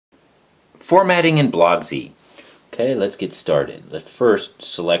Formatting in Blogsy. Okay, let's get started. Let's first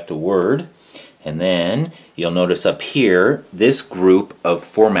select a word, and then you'll notice up here this group of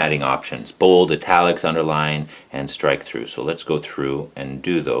formatting options: bold, italics, underline, and strike through. So let's go through and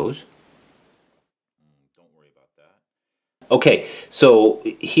do those. Don't worry about that. Okay, so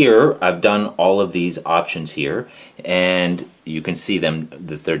here I've done all of these options here, and you can see them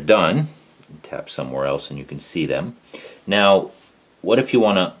that they're done. Tap somewhere else and you can see them. Now, what if you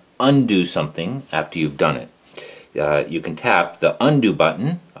want to undo something after you've done it? You can tap the undo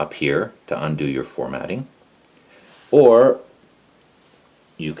button up here to undo your formatting, or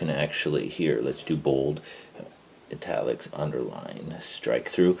you can actually, here, let's do bold, italics, underline, strike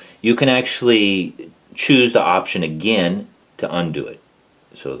through. You can actually choose the option again to undo it,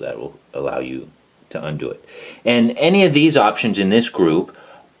 so that will allow you to undo it. And any of these options in this group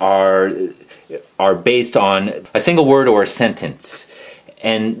are based on a single word or a sentence.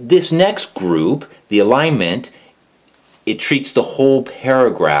 And this next group, the alignment, it treats the whole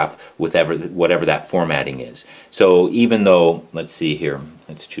paragraph with whatever that formatting is. So even though, let's see here,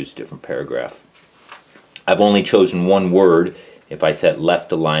 let's choose a different paragraph. I've only chosen one word. If I set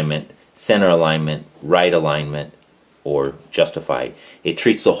left alignment, center alignment, right alignment, or justify, it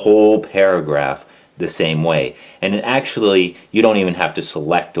treats the whole paragraph the same way. And actually, you don't even have to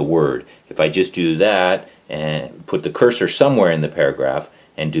select a word. If I just do that and put the cursor somewhere in the paragraph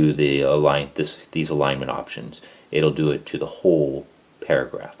and do the these alignment options, it'll do it to the whole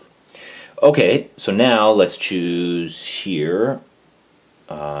paragraph. Okay, so now let's choose here,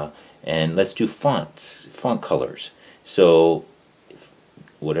 and let's do fonts, font colors. So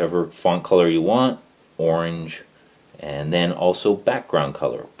whatever font color you want, orange, and then also background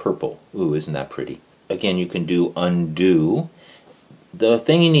color, purple. Ooh, isn't that pretty? Again, you can do undo. The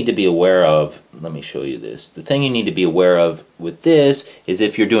thing you need to be aware of, let me show you this. The thing you need to be aware of with this is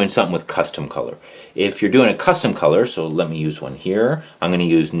if you're doing something with custom color. If you're doing a custom color, so let me use one here. I'm going to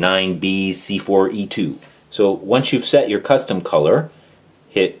use 9B C4E2. So once you've set your custom color,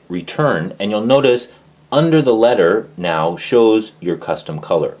 hit return, and you'll notice under the letter now shows your custom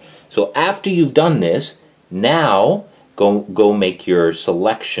color. So after you've done this, now go make your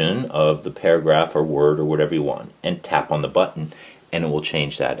selection of the paragraph or word or whatever you want and tap on the button, and it will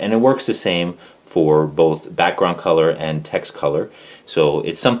change that. And it works the same for both background color and text color. So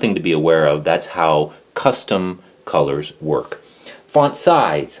it's something to be aware of. That's how custom colors work. Font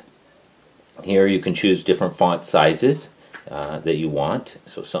size. Here you can choose different font sizes that you want.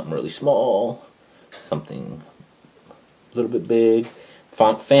 So something really small, something a little bit big.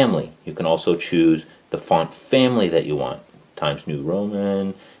 Font family. You can also choose the font family that you want. Times New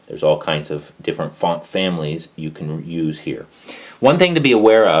Roman. There's all kinds of different font families you can use here. One thing to be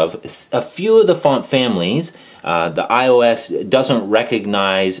aware of, a few of the font families, the iOS doesn't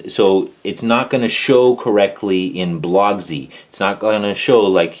recognize, so it's not going to show correctly in Blogsy. It's not going to show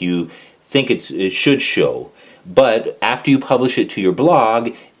like you think it should show. But after you publish it to your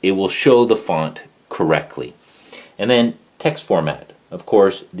blog, it will show the font correctly. And then text format. Of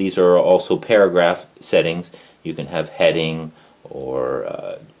course, these are also paragraph settings. You can have heading,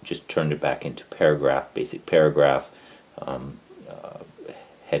 or just turn it back into paragraph, basic paragraph,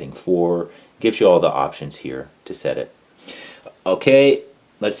 heading 4. Gives you all the options here to set it. Okay,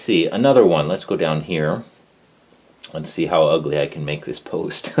 let's see, another one. Let's go down here. Let's see how ugly I can make this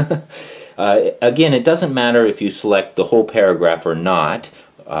post. Again, it doesn't matter if you select the whole paragraph or not.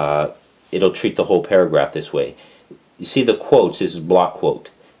 It'll treat the whole paragraph this way. You see the quotes, this is block quote.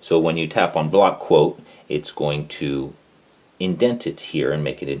 So when you tap on block quote, it's going to indent it here and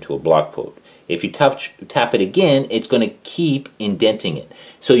make it into a block quote. If you tap it again, it's going to keep indenting it.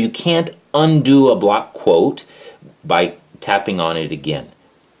 So you can't undo a block quote by tapping on it again.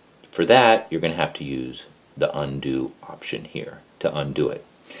 For that, you're going to have to use the undo option here to undo it.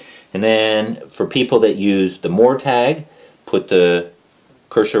 And then for people that use the more tag, put the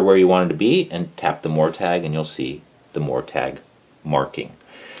cursor where you want it to be and tap the more tag, and you'll see the more tag marking.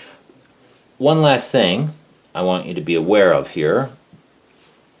 One last thing I want you to be aware of here.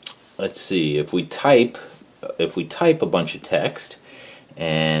 Let's see, if we type a bunch of text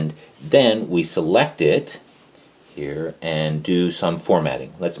and then we select it here and do some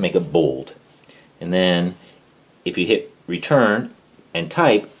formatting. Let's make it bold. And then if you hit return and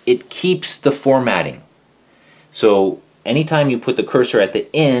type, it keeps the formatting. So anytime you put the cursor at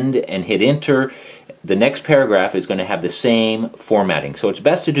the end and hit enter, the next paragraph is going to have the same formatting. So it's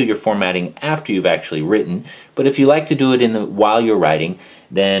best to do your formatting after you've actually written, but if you like to do it while you're writing,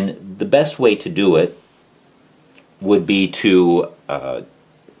 then the best way to do it would be to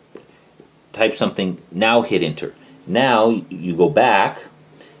type something, now hit enter. Now you go back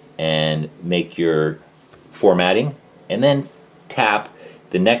and make your formatting, and then tap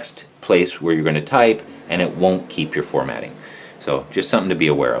the next place where you're going to type, and it won't keep your formatting. So just something to be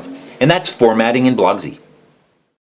aware of. And that's formatting in Blogsy.